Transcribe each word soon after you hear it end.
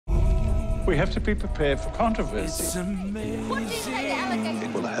We have to be prepared for controversy. It's amazing.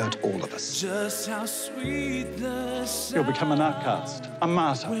 It will hurt all of us. Just how sweet the sound. You'll become an outcast, a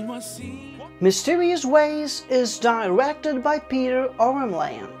martyr. Mysterious Ways is directed by Paul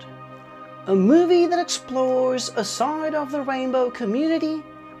Oremland, a movie that explores a side of the rainbow community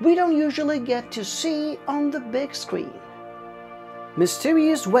we don't usually get to see on the big screen.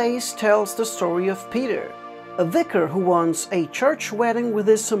 Mysterious Ways tells the story of Peter, a vicar who wants a church wedding with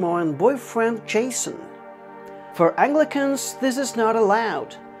his Samoan boyfriend Jason. For Anglicans, this is not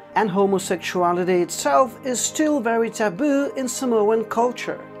allowed, and homosexuality itself is still very taboo in Samoan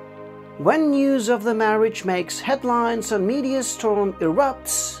culture. When news of the marriage makes headlines and media storm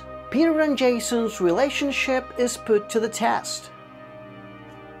erupts, Peter and Jason's relationship is put to the test.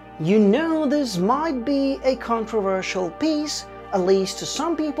 You know this might be a controversial piece, at least to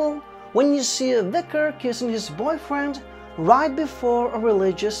some people, when you see a vicar kissing his boyfriend right before a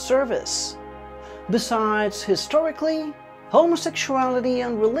religious service. Besides, historically, homosexuality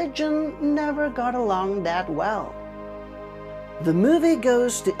and religion never got along that well. The movie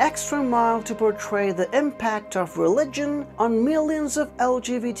goes the extra mile to portray the impact of religion on millions of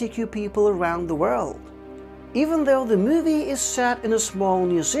LGBTQ people around the world. Even though the movie is set in a small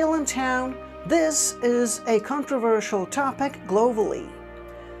New Zealand town, this is a controversial topic globally.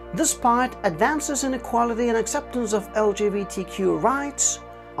 Despite advances in equality and acceptance of LGBTQ rights,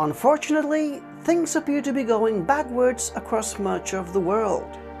 unfortunately, things appear to be going backwards across much of the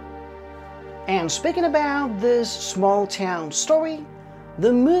world. And speaking about this small town story,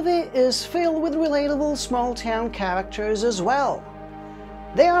 the movie is filled with relatable small town characters as well.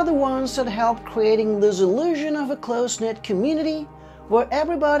 They are the ones that help creating this illusion of a close-knit community where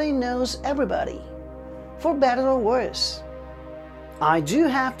everybody knows everybody, for better or worse. I do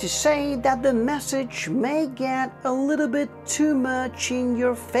have to say that the message may get a little bit too much in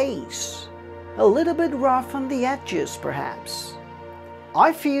your face, a little bit rough on the edges perhaps.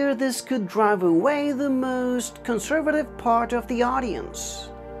 I fear this could drive away the most conservative part of the audience,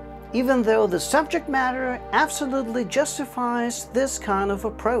 even though the subject matter absolutely justifies this kind of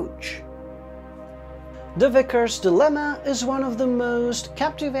approach. The vicar's dilemma is one of the most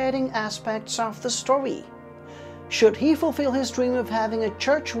captivating aspects of the story. Should he fulfill his dream of having a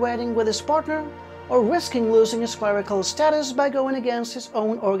church wedding with his partner, or risking losing his clerical status by going against his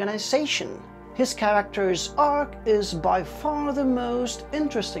own organization? His character's arc is by far the most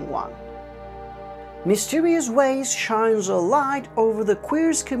interesting one. Mysterious Ways shines a light over the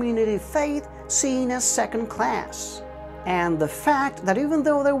queer community faith seen as second class, and the fact that even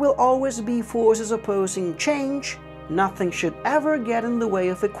though there will always be forces opposing change, nothing should ever get in the way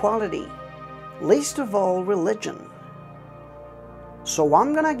of equality, least of all religion. So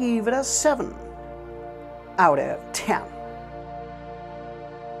I'm gonna give it a 7 out of 10.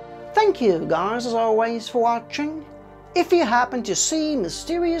 Thank you guys as always for watching. If you happen to see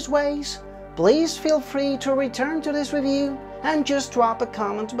Mysterious Ways, please feel free to return to this review and just drop a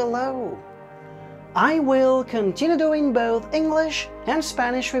comment below. I will continue doing both English and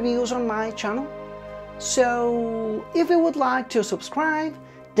Spanish reviews on my channel, so if you would like to subscribe,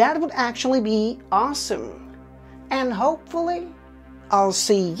 that would actually be awesome. And hopefully, I'll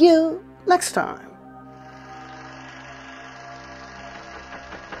see you next time.